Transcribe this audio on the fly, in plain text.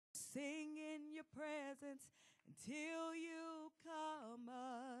sing in your presence until you come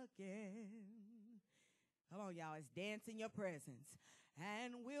again. Come on, y'all. It's dance in your presence.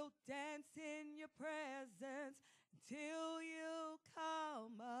 And we'll dance in your presence until you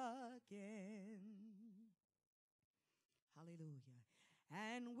come again. Hallelujah.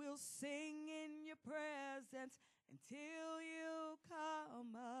 And we'll sing in your presence until you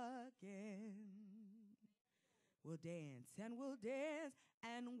come again. We'll dance and we'll dance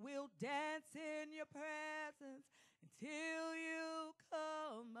and we'll dance in your presence until you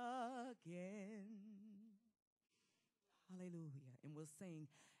come again. Hallelujah. And we'll sing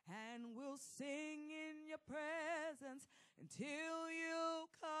and we'll sing in your presence until you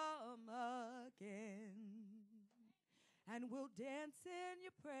come again. And we'll dance in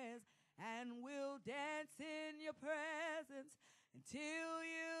your presence, and we'll dance in your presence until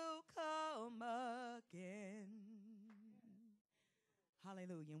you come again.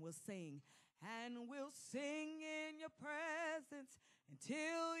 Hallelujah. And we'll sing, and we'll sing in your presence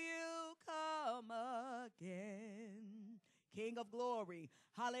until you come again. King of glory,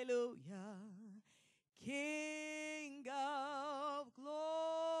 hallelujah. King of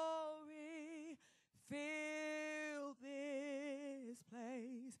glory, fill this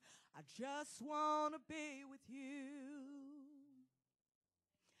place. I just want to be with you.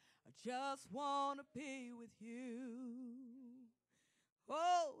 I just want to be with you.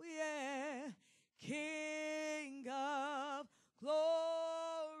 Oh, yeah. King of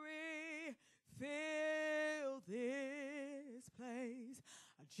glory, fill this place.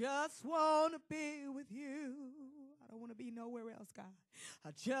 I just want to be with you. I don't want to be nowhere else, God.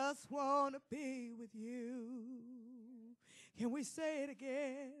 I just want to be with you. Can we say it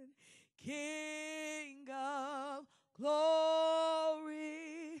again? King of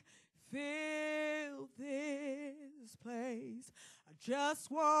glory, fill this place. I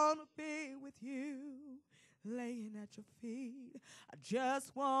just want to be with you, laying at your feet. I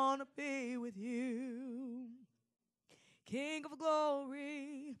just want to be with you. King of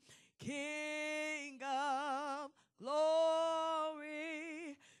glory, King of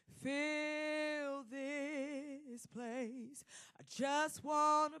glory, fill this place. I just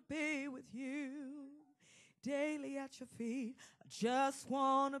want to be with you, daily at your feet. I just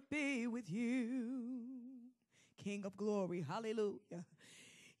want to be with you. King of glory, hallelujah.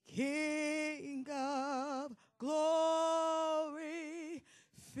 King of glory,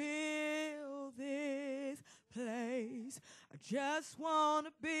 fill this place. I just want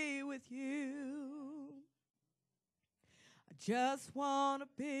to be with you. I just want to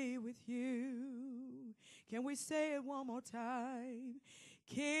be with you. Can we say it one more time?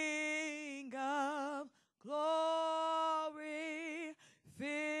 King of glory,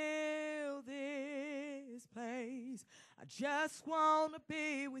 fill this place. I just want to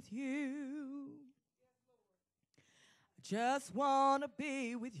be with you. I just want to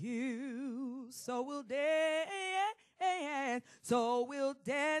be with you. So we'll dance. So we'll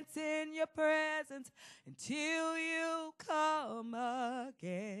dance in your presence until you come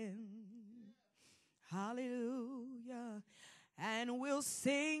again. Hallelujah. And we'll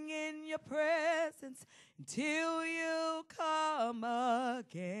sing in your presence until you come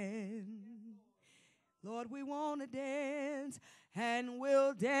again. Lord, we want to dance, and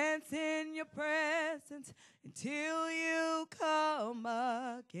we'll dance in your presence until you come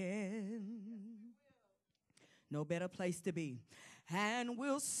again. No better place to be. And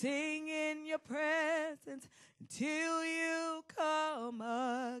we'll sing in your presence until you come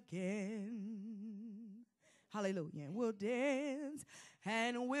again. Hallelujah. And we'll dance,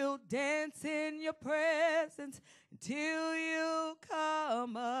 and we'll dance in your presence until you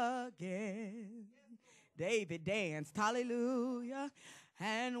come again. David danced, hallelujah.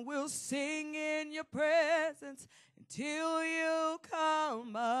 And we'll sing in your presence until you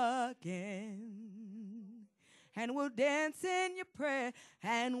come again. And we'll dance in your prayer,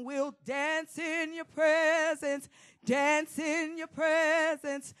 and we'll dance in your presence, dance in your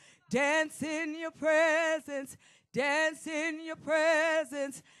presence, dance in your presence, dance in your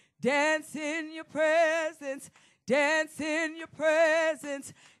presence, dance in your presence, dance in your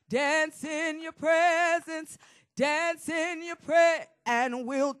presence, dance in your presence, dance in your prayer, and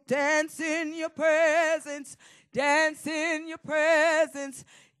we'll dance in your presence, dance in your presence,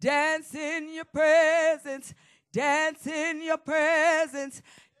 dance in your presence, dance in your presence,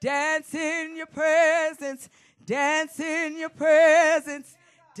 dance in your presence, dance in your presence,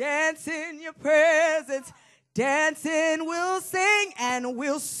 dance in your presence, dance in, we'll sing, and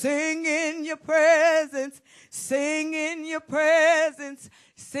we'll sing in your presence, sing in your presence,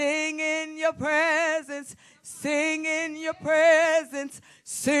 sing in your presence, Sing in your presence.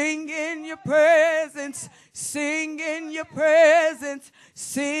 Sing in your presence. Sing in your presence.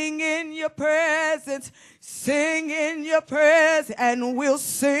 Sing in your presence. Sing in your presence. And we'll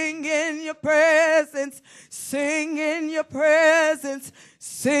sing in your presence. Sing in your presence.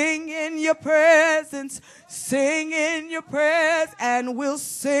 Sing in your presence. Sing in your presence. And we'll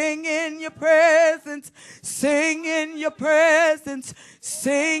sing in your presence. Sing in your presence.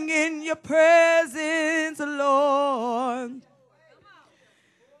 Sing in your presence, Lord.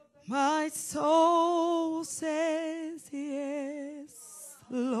 My soul says yes,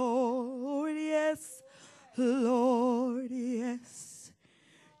 Lord, yes, Lord, yes,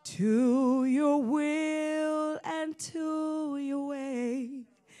 to your will and to your way.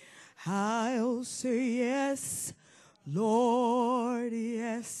 I'll say yes, Lord,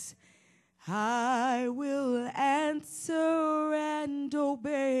 yes. I will answer and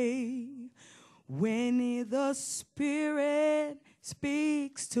obey when the Spirit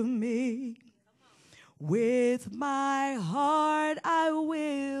speaks to me. With my heart I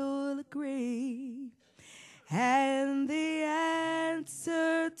will agree, and the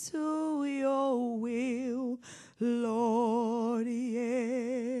answer to your will, Lord,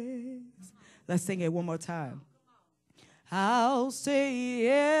 yes. Let's sing it one more time. I'll say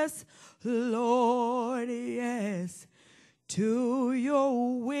yes, Lord, yes, to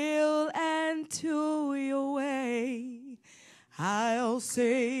your will and to your way. I'll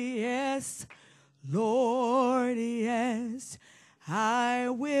say yes, Lord, yes. I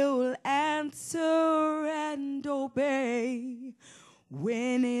will answer and obey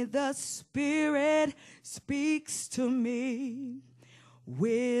when the Spirit speaks to me.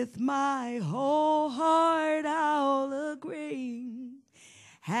 With my whole heart I'll agree,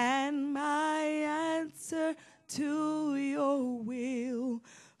 and my answer to your will,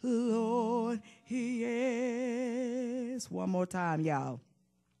 Lord, yes. One more time, y'all.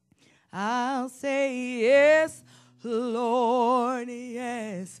 I'll say yes, Lord,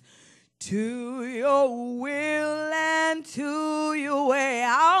 yes, to your will and to your way.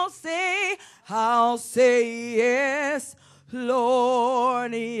 I'll say yes,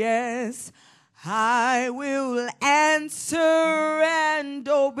 Lord, yes. I will answer and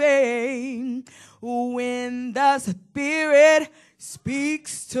obey when the Spirit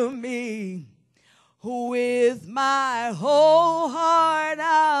speaks to me. With my whole heart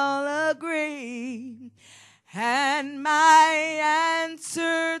I'll agree, and my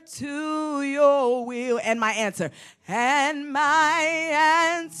answer to your will, and my answer to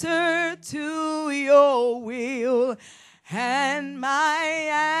your will, and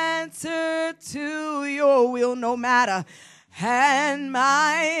my answer to your will, no matter. And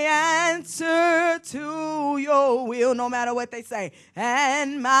my answer to your will, no matter what they say.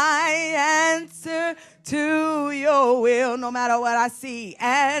 And my answer to your will, no matter what I see.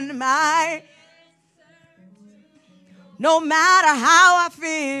 And my, no matter how I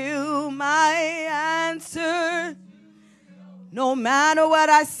feel, my answer, no matter what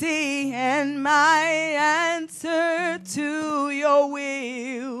I see. And my answer to your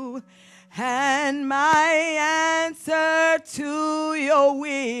will. And my answer to your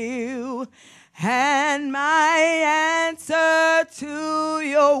will, and my answer to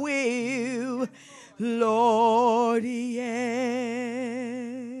your will, Lord, yes.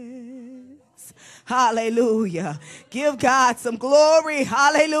 Hallelujah. Give God some glory.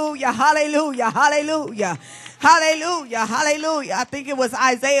 Hallelujah, hallelujah, hallelujah. Hallelujah, hallelujah. I think it was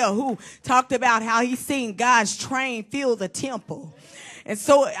Isaiah who talked about how he's seen God's train fill the temple. And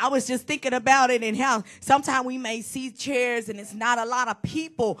so I was just thinking about it and how sometimes we may see chairs and it's not a lot of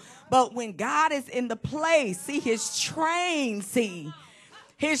people. But when God is in the place, see his train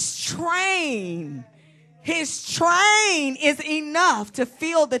is enough to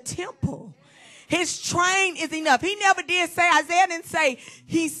fill the temple. His train is enough. He never did say, Isaiah didn't say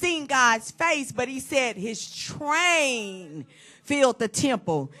he's seen God's face, but he said his train filled the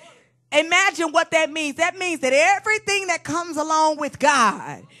temple. Imagine what that means. That means that everything that comes along with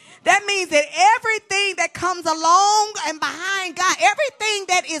God, that means that everything that comes along and behind God, everything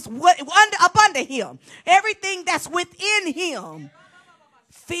that is up under him, everything that's within him,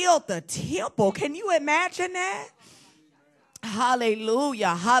 filled the temple. Can you imagine that?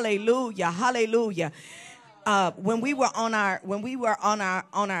 Hallelujah, hallelujah, hallelujah. When we were on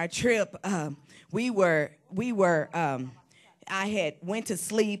our trip, I had went to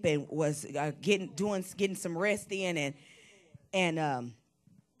sleep and was getting some rest in, and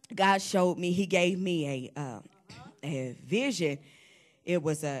God showed me. He gave me a vision. It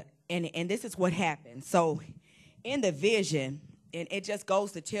was and this is what happened. So in the vision, and it just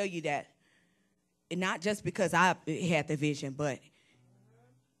goes to tell you that not just because I had the vision, but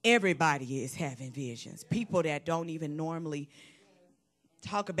everybody is having visions. People that don't even normally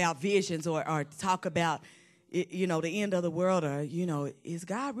talk about visions or talk about, you know, the end of the world, or, you know, is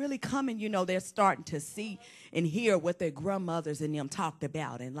God really coming? You know, they're starting to see and hear what their grandmothers and them talked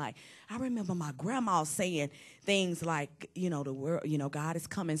about. And like, I remember my grandma saying things like, you know, the world, you know, God is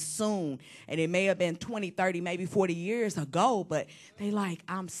coming soon. And it may have been 20, 30, maybe 40 years ago, but they like,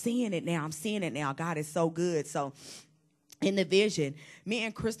 I'm seeing it now. I'm seeing it now. God is so good. So in the vision, me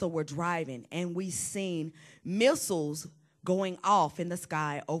and Crystal were driving, and we seen missiles going off in the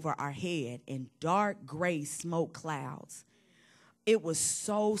sky over our head in dark gray smoke clouds. It was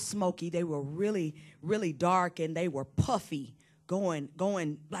so smoky. They were really, really dark, and they were puffy, going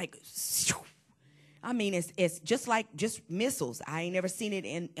like, I mean, it's just like just missiles. I ain't never seen it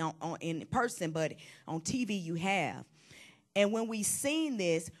in person, but on TV you have. And when we seen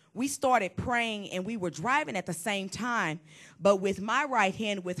this, we started praying, and we were driving at the same time. But with my right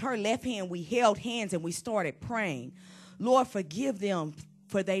hand, with her left hand, we held hands, and we started praying. Lord, forgive them,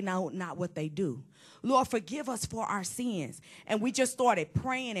 for they know not what they do. Lord, forgive us for our sins. And we just started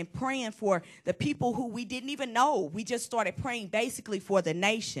praying and praying for the people who we didn't even know. We just started praying basically for the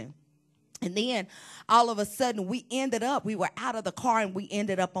nation. And then all of a sudden we were out of the car, and we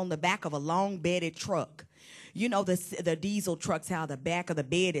ended up on the back of a long bedded truck. You know, the diesel trucks, how the back of the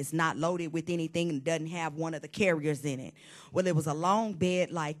bed is not loaded with anything and doesn't have one of the carriers in it. Well, it was a long bed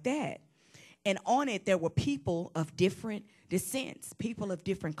like that. And on it, there were people of different descents, people of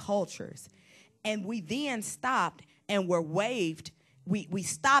different cultures. And we then stopped and were waved. We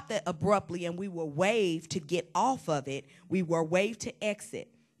stopped it abruptly, and we were waved to get off of it. We were waved to exit.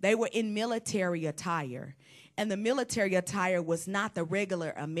 They were in military attire. And the military attire was not the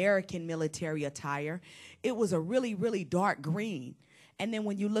regular American military attire. It was a really, really dark green. And then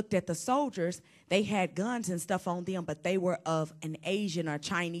when you looked at the soldiers, they had guns and stuff on them, but they were of an Asian or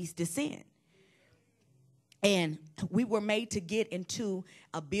Chinese descent. And we were made to get into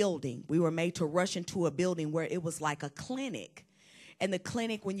a building. We were made to rush into a building where it was like a clinic. And the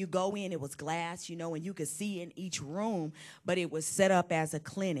clinic, when you go in, it was glass, you know, and you could see in each room, but it was set up as a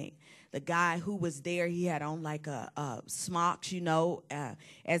clinic. The guy who was there, he had on like a smocks, you know,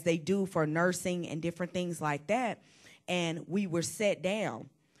 as they do for nursing and different things like that. And we were set down.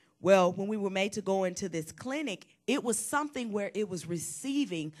 Well, when we were made to go into this clinic, it was something where it was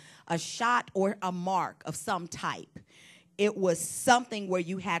receiving a shot or a mark of some type. It was something where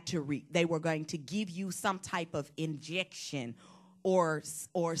you had to they were going to give you some type of injection or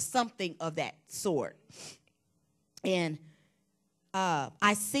something of that sort. And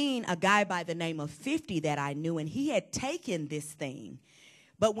I seen a guy by the name of 50 that I knew, and he had taken this thing.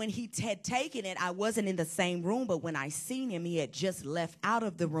 But when he had taken it, I wasn't in the same room, but when I seen him, he had just left out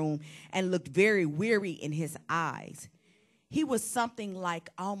of the room and looked very weary in his eyes. He was something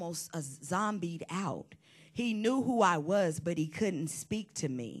like almost a zombied out. He knew who I was, but he couldn't speak to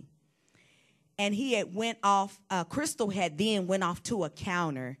me. And he had went off, Crystal had then went off to a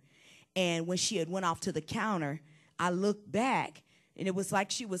counter. And when she had went off to the counter, I looked back, and it was like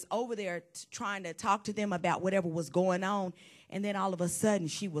she was over there trying to talk to them about whatever was going on. And then all of a sudden,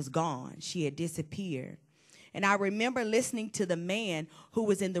 she was gone. She had disappeared. And I remember listening to the man who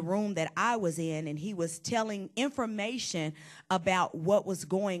was in the room that I was in, and he was telling information about what was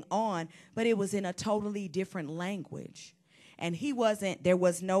going on, but it was in a totally different language. And there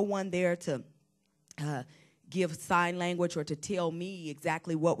was no one there to give sign language or to tell me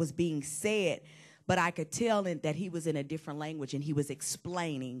exactly what was being said, but I could tell that he was in a different language, and he was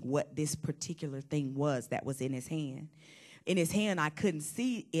explaining what this particular thing was that was in his hand. In his hand, I couldn't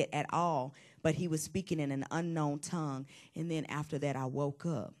see it at all, but he was speaking in an unknown tongue. And then after that, I woke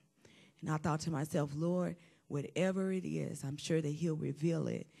up. And I thought to myself, Lord, whatever it is, I'm sure that he'll reveal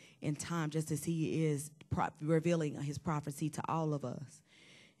it in time, just as he is revealing his prophecy to all of us.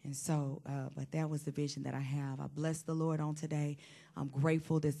 And so, but that was the vision that I have. I bless the Lord on today. I'm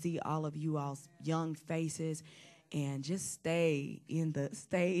grateful to see all of you all's young faces, and just stay in the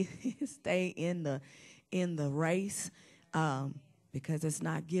race. Because it's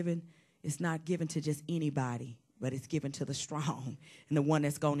not given to just anybody, but it's given to the strong and the one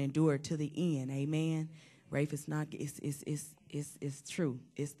that's going to endure to the end. Amen. Rafe, it's true.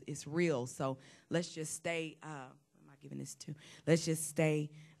 It's real. So let's just stay. Who am I giving this to? Let's just stay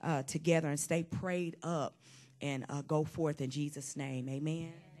together and stay prayed up and go forth in Jesus' name.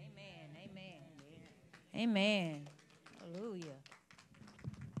 Amen. Amen. Amen. Amen. Hallelujah.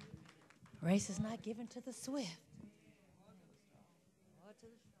 Race is not given to the swift.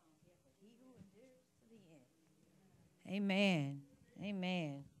 Amen.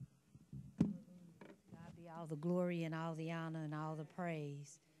 Amen. the glory and all the honor and all the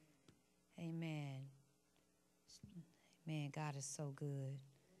praise. Amen. Amen. God is so good.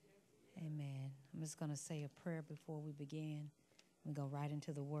 Amen. I'm just going to say a prayer before we begin. We go right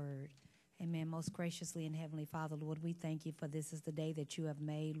into the word. Amen. Most graciously and heavenly Father, Lord, we thank you for this is the day that you have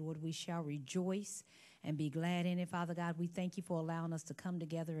made. Lord, we shall rejoice and be glad in it, Father God. We thank you for allowing us to come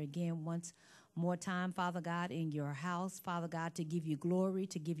together again once more time, Father God, in your house, Father God, to give you glory,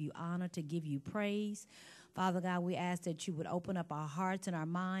 to give you honor, to give you praise. Father God, we ask that you would open up our hearts and our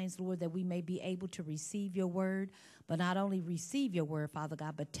minds, Lord, that we may be able to receive your word, but not only receive your word, Father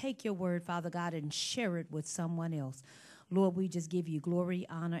God, but take your word, Father God, and share it with someone else. Lord, we just give you glory,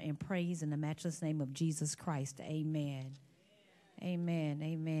 honor, and praise in the matchless name of Jesus Christ. Amen. Amen.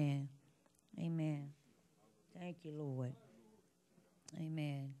 Amen. Amen. Thank you, Lord.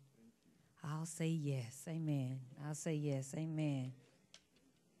 Amen. I'll say yes. Amen. I'll say yes. Amen.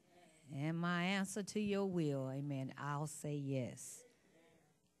 And my answer to your will, amen, I'll say yes.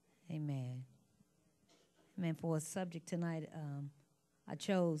 Amen. Amen. For a subject tonight, I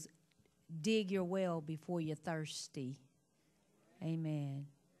chose dig your well before you're thirsty. Amen.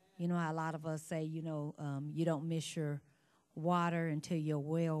 You know how a lot of us say, you don't miss your water until your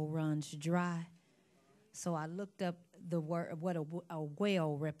well runs dry. So I looked up the word, what a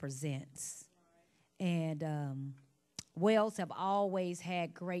well represents. And wells have always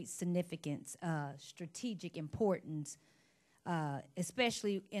had great significance, strategic importance,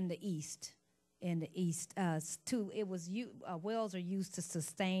 especially in the East. Wells are used to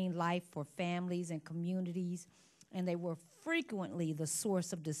sustain life for families and communities, and they were frequently the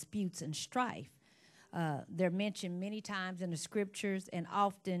source of disputes and strife. They're mentioned many times in the scriptures and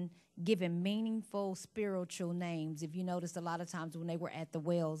often given meaningful spiritual names. If you notice, a lot of times when they were at the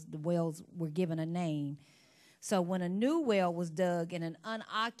wells were given a name. So when a new well was dug in an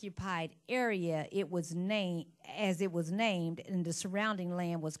unoccupied area, it was named, and the surrounding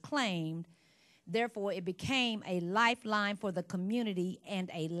land was claimed. Therefore, it became a lifeline for the community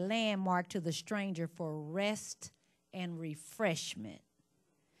and a landmark to the stranger for rest and refreshment.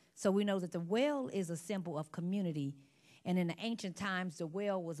 So we know that the well is a symbol of community. And in the ancient times, the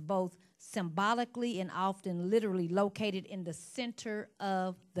well was both symbolically and often literally located in the center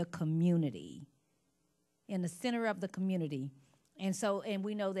of the community. In the center of the community. And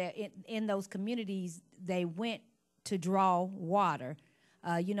we know that in those communities, they went to draw water.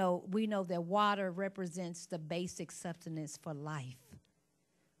 We know that water represents the basic sustenance for life.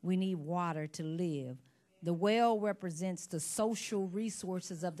 We need water to live. The well represents the social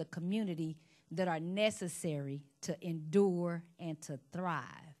resources of the community that are necessary to endure and to thrive.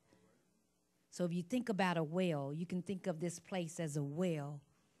 So if you think about a well, you can think of this place as a well.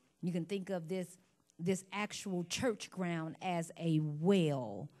 You can think of this actual church ground as a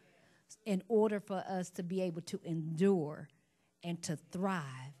well in order for us to be able to endure and to thrive.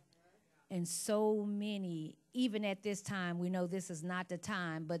 And so many, even at this time, we know this is not the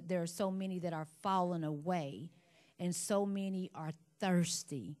time, but there are so many that are falling away, and so many are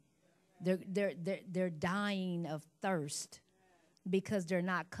thirsty. They're dying of thirst because they're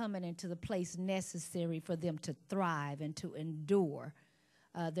not coming into the place necessary for them to thrive and to endure.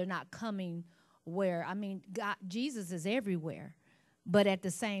 They're not coming where, God, Jesus is everywhere. But at the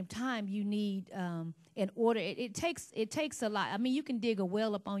same time, you need, it takes a lot. You can dig a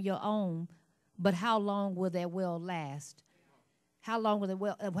well up on your own, but how long will that well last? How long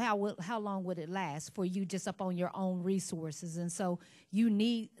would it last for you just up on your own resources? And so you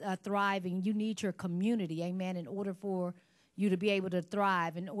need thriving. You need your community, amen, in order for you to be able to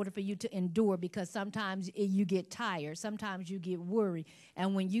thrive, in order for you to endure, because sometimes you get tired. Sometimes you get worried.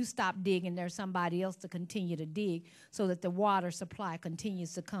 And when you stop digging, there's somebody else to continue to dig so that the water supply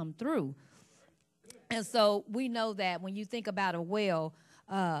continues to come through. And so we know that when you think about a well,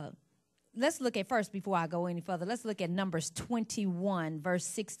 let's look at first, before I go any further, let's look at Numbers 21, verse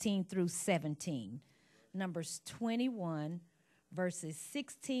 16 through 17. Numbers 21, verses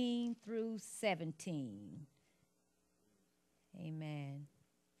 16 through 17. Amen.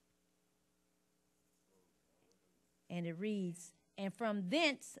 And it reads, and from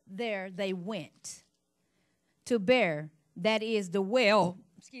thence there they went to Beer, that is the well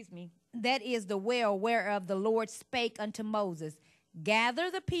whereof the Lord spake unto Moses,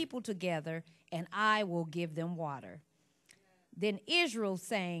 gather the people together, and I will give them water. Then Israel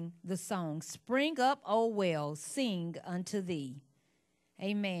sang the song, spring up, O well, sing unto thee.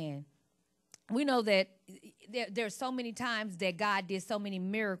 Amen. We know that there's so many times that God did so many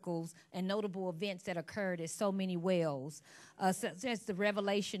miracles and notable events that occurred at so many wells. Such as the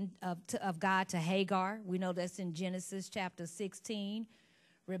revelation of God to Hagar. We know that's in Genesis chapter 16.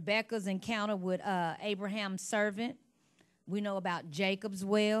 Rebecca's encounter with Abraham's servant. We know about Jacob's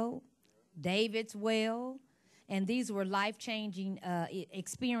well, David's well, and these were life-changing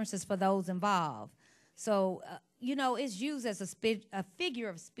experiences for those involved. So, it's used as a figure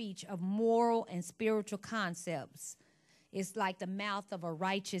of speech of moral and spiritual concepts. It's like the mouth of a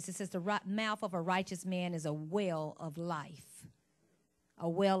righteous. It says the mouth of a righteous man is a well of life. A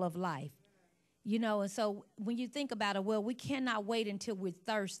well of life. And so when you think about a well, we cannot wait until we're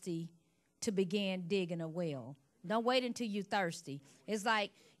thirsty to begin digging a well. Don't wait until you're thirsty. It's like,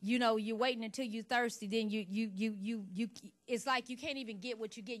 you're waiting until you're thirsty, then it's like you can't even get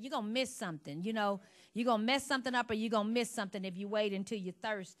what you get. You're going to miss something, You're going to mess something up, or you're going to miss something if you wait until you're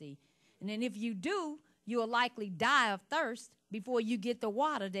thirsty. And then if you do, you'll likely die of thirst before you get the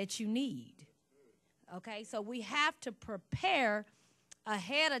water that you need. Okay, so we have to prepare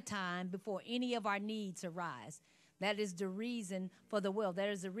ahead of time before any of our needs arise. That is the reason for the well. That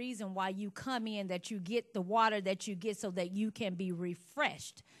is the reason why you come in, that you get the water that you get so that you can be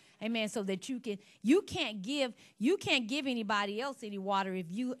refreshed. Amen. So that you can't give anybody else any water if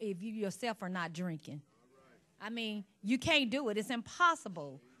you yourself are not drinking. I mean, you can't do it. It's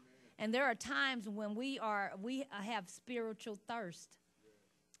impossible. And there are times when we have spiritual thirst.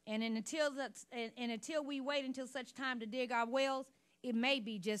 And until we wait until such time to dig our wells, it may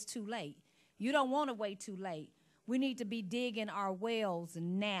be just too late. You don't want to wait too late. We need to be digging our wells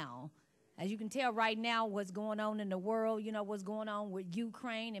now. As you can tell right now, what's going on in the world, what's going on with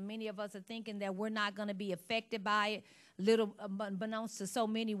Ukraine, and many of us are thinking that we're not going to be affected by it. Little unbeknownst to so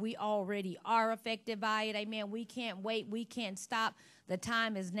many, we already are affected by it. Amen. We can't wait. We can't stop. The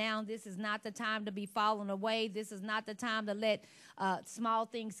time is now. This is not the time to be falling away. This is not the time to let small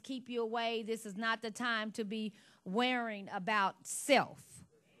things keep you away. This is not the time to be worrying about self.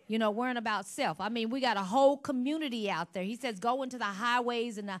 Worrying about self. I mean, we got a whole community out there. He says, go into the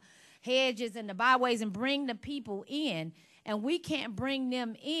highways and the hedges and the byways and bring the people in. And we can't bring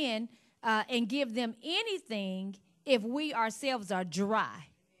them in and give them anything if we ourselves are dry,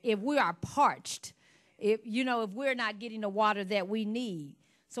 if we are parched, if we're not getting the water that we need.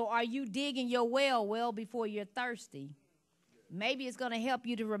 So are you digging your well before you're thirsty? Maybe it's going to help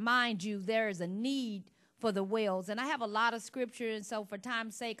you to remind you there is a need for the wells. And I have a lot of scripture, and so for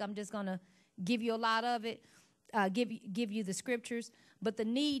time's sake, I'm just going to give you a lot of it, give you the scriptures. But the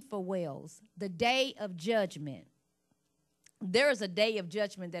need for wells, the day of judgment. There is a day of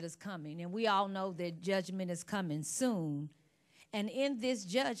judgment that is coming, and we all know that judgment is coming soon. And in this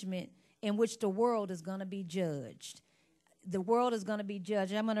judgment in which the world is going to be judged, the world is going to be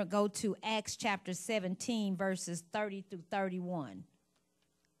judged. I'm going to go to Acts chapter 17, verses 30 through 31.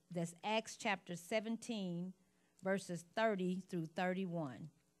 That's Acts chapter 17, verses 30 through 31.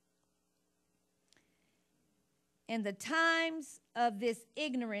 In the times of this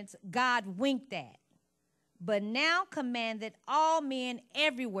ignorance, God winked at, but now commanded all men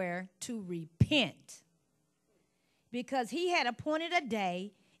everywhere to repent, because he had appointed a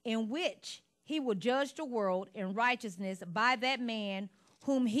day in which he will judge the world in righteousness by that man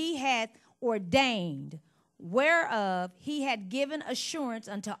whom he had ordained, whereof he had given assurance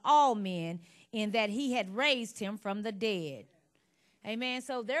unto all men, in that he had raised him from the dead. Amen.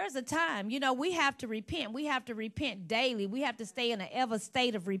 So there is a time, we have to repent. We have to repent daily. We have to stay in an ever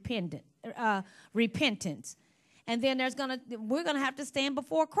state of repentance. And then we're going to have to stand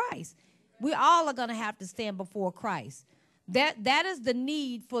before Christ. We all are going to have to stand before Christ. That is the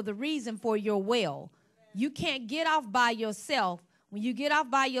need for the reason for your well. You can't get off by yourself. When you get off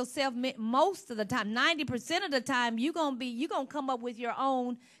by yourself, most of the time, 90% of the time, you're going to come up with your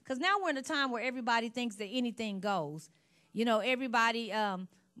own, because now we're in a time where everybody thinks that anything goes. Everybody,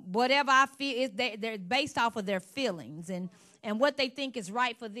 whatever I feel, they're based off of their feelings and what they think is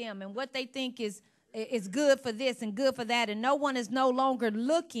right for them and what they think is good for this and good for that. And no one is no longer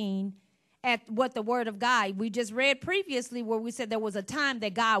looking at what the word of God. We just read previously where we said there was a time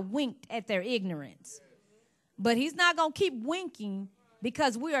that God winked at their ignorance. But he's not going to keep winking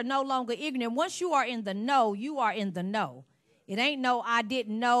because we are no longer ignorant. Once you are in the know, you are in the know. It ain't no, I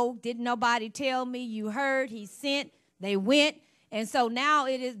didn't know, didn't nobody tell me, you heard, he sent, they went. And so now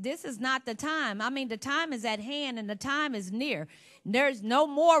this is not the time. I mean, the time is at hand and the time is near. There's no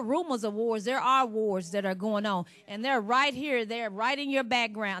more rumors of wars. There are wars that are going on. And they're right here. They're right in your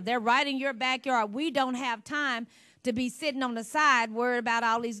background. They're right in your backyard. We don't have time to be sitting on the side worried about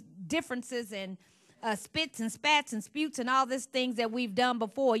all these differences and spits and spats and sputes and all these things that we've done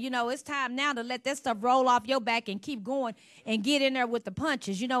before. It's time now to let that stuff roll off your back and keep going and get in there with the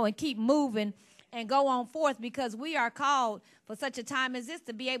punches, and keep moving and go on forth, because we are called for such a time as this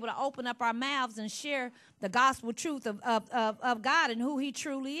to be able to open up our mouths and share the gospel truth of God and who he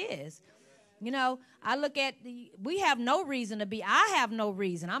truly is. You know, I look at we have no reason to be, I have no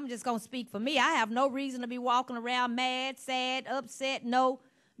reason. I'm just going to speak for me. I have no reason to be walking around mad, sad, upset, no,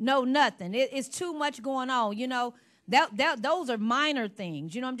 nothing. It's too much going on, you know. Those are minor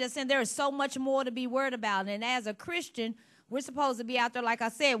things. You know, I'm just saying there is so much more to be worried about. And as a Christian, we're supposed to be out there, like I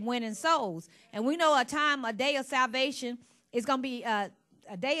said, winning souls. And we know a day of salvation is going to be a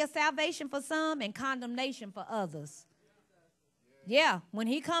day of salvation for some and condemnation for others. Yeah, when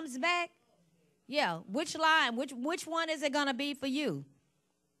he comes back, yeah, which one is it going to be for you?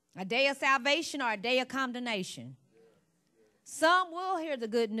 A day of salvation or a day of condemnation? Some will hear the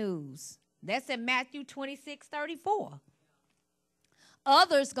good news. That's in Matthew 26:34.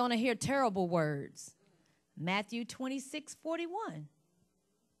 Others going to hear terrible words. Matthew 26:41.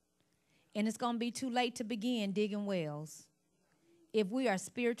 And it's going to be too late to begin digging wells. If we are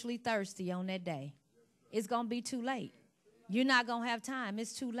spiritually thirsty on that day, it's going to be too late. You're not going to have time.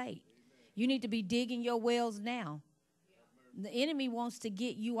 It's too late. You need to be digging your wells now. The enemy wants to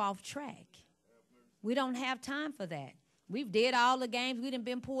get you off track. We don't have time for that. We've did all the games. We done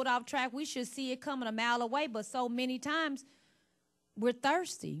been pulled off track. We should see it coming a mile away, but so many times we're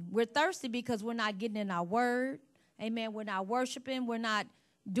thirsty. We're thirsty because we're not getting in our word. Amen. We're not worshiping. We're not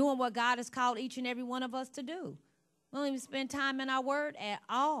doing what God has called each and every one of us to do. We don't even spend time in our word at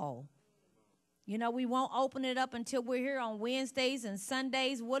all. You know, we won't open it up until we're here on Wednesdays and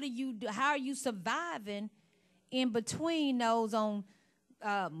Sundays. What do you do? How are you surviving in between those on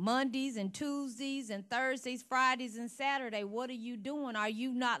Mondays and Tuesdays and Thursdays, Fridays and Saturday? What are you doing? Are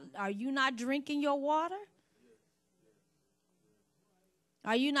you not drinking your water?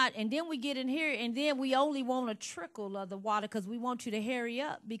 Are you not? And then we get in here and then we only want a trickle of the water because we want you to hurry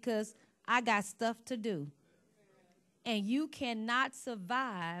up because I got stuff to do. And you cannot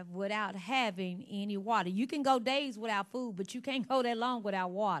survive without having any water. You can go days without food, but you can't go that long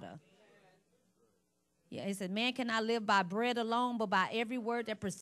without water. Yeah, it said, man cannot live by bread alone, but by every word that proceeds